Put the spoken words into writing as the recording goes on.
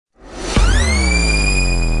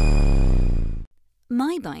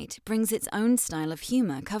MyBite brings its own style of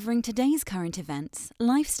humor covering today's current events,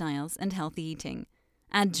 lifestyles, and healthy eating.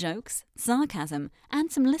 Add jokes, sarcasm,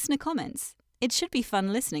 and some listener comments. It should be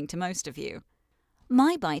fun listening to most of you.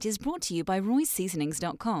 MyBite is brought to you by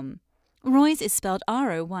RoysSeasonings.com. Roy's is spelled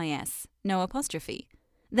R-O-Y-S, no apostrophe.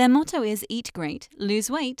 Their motto is eat great,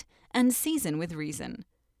 lose weight, and season with reason.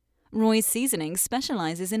 Roy's Seasonings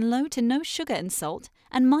specializes in low to no sugar and salt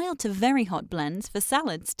and mild to very hot blends for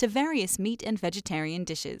salads to various meat and vegetarian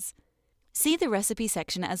dishes. See the recipe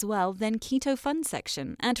section as well, then Keto Fun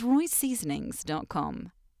section at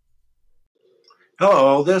RoysSeasonings.com.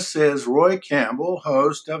 Hello, this is Roy Campbell,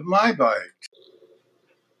 host of MyBite.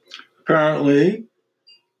 Apparently,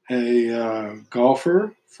 a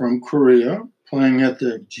golfer from Korea playing at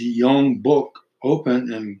the Jeonbuk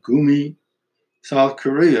Open in Gumi, South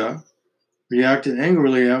Korea, reacted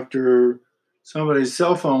angrily after somebody's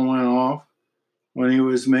cell phone went off when he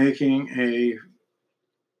was making a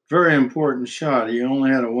very important shot. He only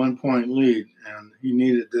had a 1-point lead, and he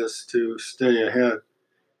needed this to stay ahead.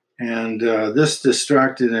 And this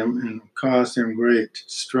distracted him and caused him great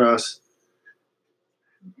stress,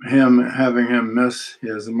 having him miss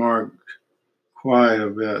his mark quite a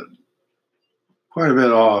bit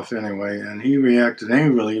off anyway. And he reacted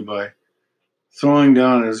angrily by throwing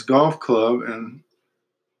down his golf club and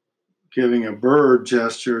giving a bird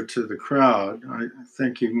gesture to the crowd. I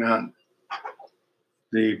think he meant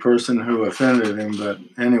the person who offended him, but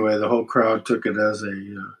anyway, the whole crowd took it as a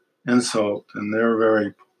insult, and they're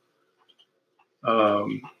very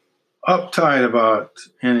uptight about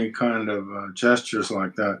any kind of gestures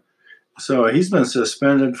like that. So he's been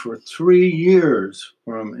suspended for 3 years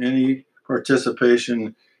from any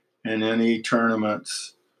participation in any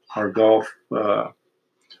tournaments or golf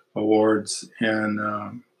awards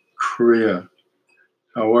in Korea.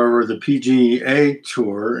 However, the PGA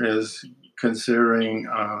Tour is considering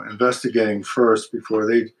investigating first before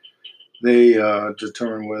they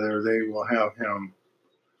determine whether they will have him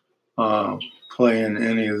play in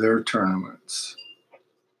any of their tournaments.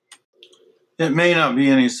 It may not be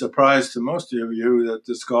any surprise to most of you that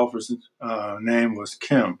this golfer's name was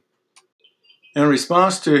Kim. In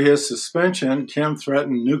response to his suspension, Kim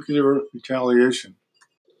threatened nuclear retaliation.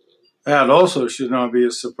 That also should not be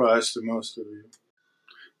a surprise to most of you.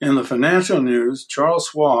 In the financial news, Charles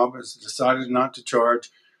Schwab has decided not to charge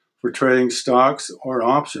for trading stocks or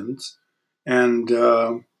options, and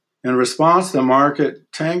in response, the market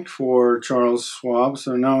tanked for Charles Schwab,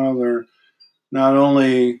 so now they're not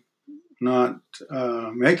only not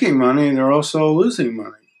making money, they're also losing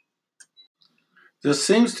money. This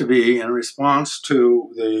seems to be in response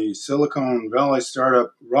to the Silicon Valley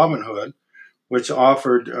startup Robinhood, which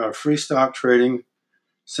offered free stock trading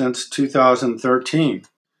since 2013.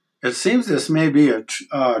 It seems this may be a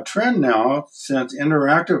trend now, since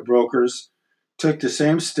Interactive Brokers took the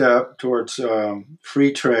same step towards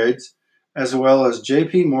free trades, as well as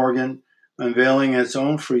JP Morgan unveiling its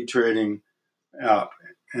own free trading app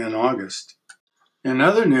in August. In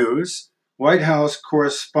other news, White House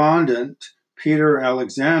correspondent Peter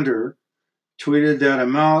Alexander tweeted that a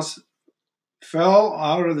mouse fell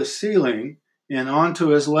out of the ceiling and onto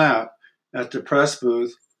his lap at the press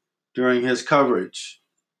booth during his coverage.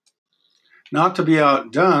 Not to be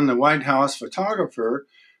outdone, the White House photographer,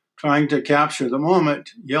 trying to capture the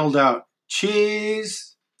moment, yelled out,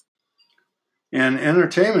 "Cheese!" In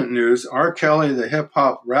entertainment news, R. Kelly, the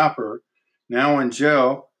hip-hop rapper, now in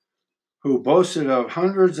jail, who boasted of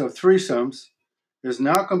hundreds of threesomes, is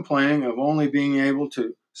now complaining of only being able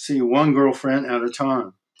to see one girlfriend at a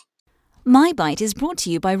time. MyBite is brought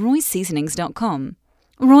to you by RoysSeasonings.com.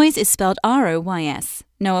 Roy's is spelled R-O-Y-S,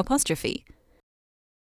 no apostrophe.